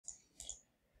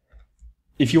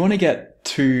If you want to get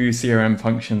two CRM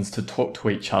functions to talk to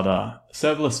each other,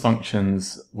 serverless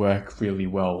functions work really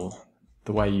well.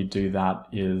 The way you do that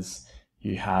is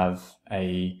you have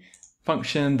a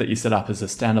function that you set up as a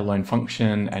standalone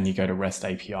function and you go to REST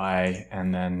API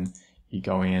and then you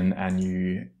go in and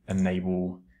you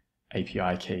enable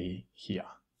API key here.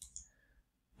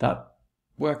 That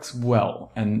works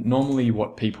well, and normally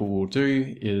what people will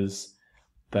do is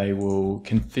they will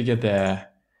configure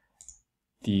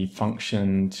the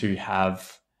function to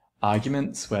have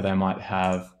arguments where they might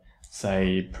have,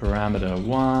 say, parameter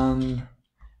 1,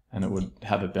 and it would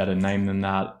have a better name than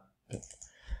that, but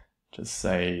just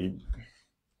say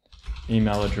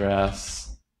email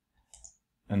address,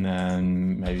 and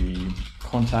then maybe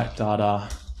contact data,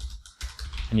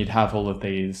 and you'd have all of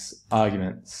these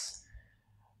arguments.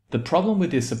 The problem with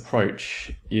this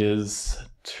approach is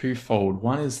twofold.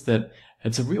 One is that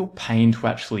it's a real pain to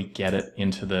actually get it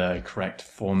into the correct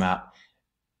format.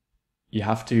 You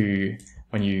have to,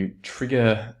 when you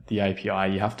trigger the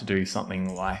API, you have to do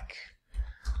something like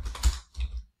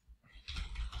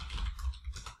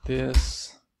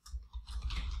this.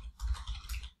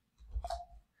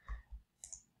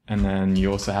 And then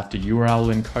you also have to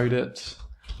URL encode it.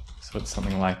 So it's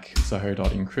something like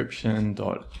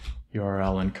zoho.encryption.url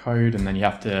encode, and then you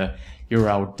have to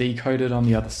URL decode it on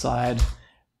the other side.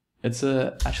 It's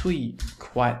actually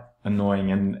quite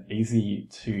annoying and easy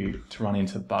to run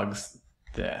into bugs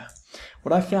there.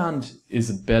 What I found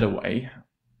is a better way,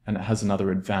 and it has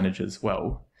another advantage as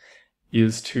well,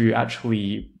 is to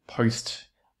actually post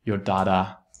your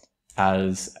data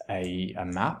as a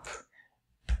map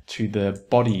to the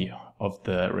body of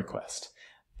the request.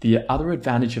 The other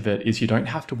advantage of it is you don't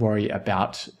have to worry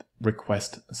about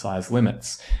request size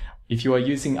limits. If you are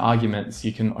using arguments,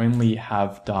 you can only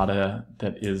have data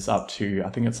that is up to, I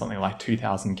think it's something like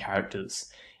 2,000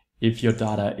 characters. If your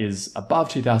data is above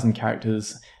 2,000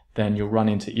 characters, then you'll run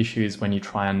into issues when you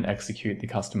try and execute the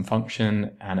custom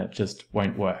function and it just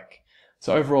won't work.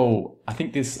 So overall, I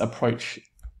think this approach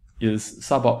is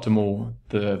suboptimal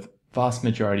the vast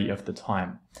majority of the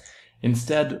time.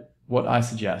 Instead, what I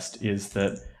suggest is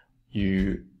that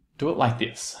you do it like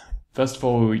this. First of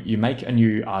all, you make a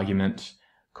new argument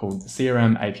called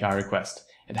CRM API request.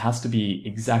 It has to be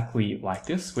exactly like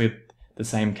this with the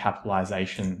same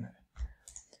capitalization.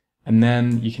 And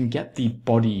then you can get the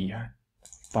body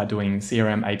by doing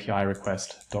CRM API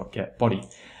request.getBody.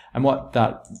 And what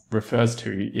that refers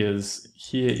to is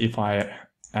here, if I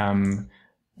am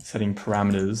setting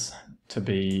parameters to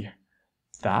be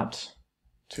that,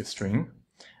 to string,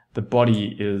 the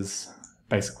body is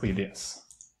basically this.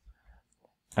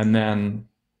 And then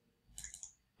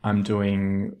I'm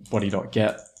doing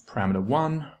body.get parameter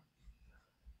 1.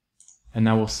 And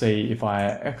now we'll see if I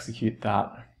execute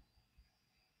that,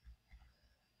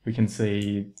 we can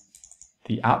see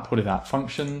the output of that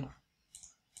function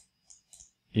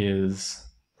is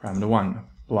parameter 1,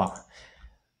 blah.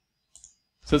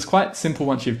 So it's quite simple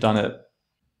once you've done it.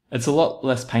 It's a lot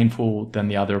less painful than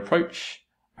the other approach.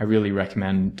 I really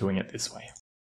recommend doing it this way.